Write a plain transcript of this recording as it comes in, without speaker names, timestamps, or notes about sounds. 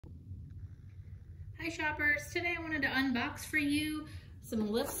Hi shoppers, today I wanted to unbox for you some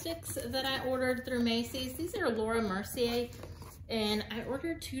lipsticks that I ordered through Macy's. These are Laura Mercier and I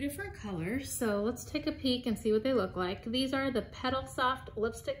ordered two different colors. So let's take a peek and see what they look like. These are the Petal Soft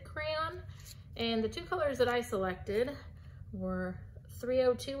Lipstick Crayon, and the two colors that I selected were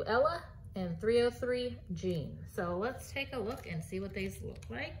 302 Ella and 303 Jeanne. So let's take a look and see what these look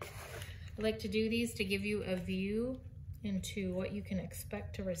like. I like to do these to give you a view into what you can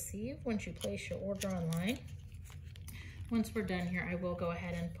expect to receive once you place your order online. Once we're done here, I will go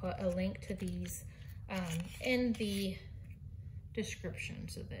ahead and put a link to these in the description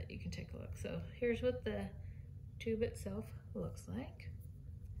so that you can take a look. So here's what the tube itself looks like.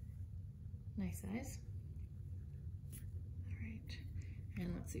 Nice size. All right,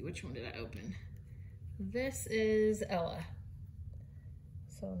 and let's see, which one did I open? This is Ella.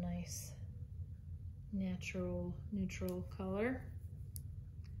 So nice. Natural neutral color.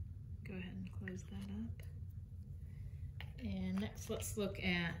 Go ahead and close that up. And next let's look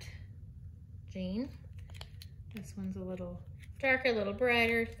at Jeanne. This one's a little darker, a little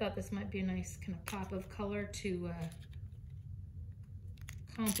brighter. Thought this might be a nice kind of pop of color to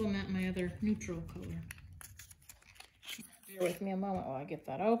complement my other neutral color. Bear with me a moment while I get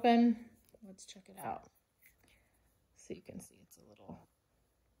that open. Let's check it out. So you can see it's a little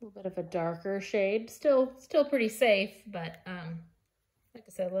bit of a darker shade, still pretty safe, but like I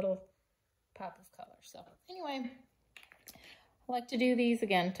said, a little pop of color. So anyway, I like to do these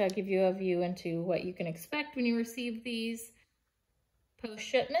again to give you a view into what you can expect when you receive these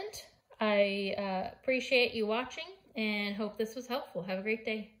post-shipment. I appreciate you watching and hope this was helpful. Have a great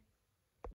day.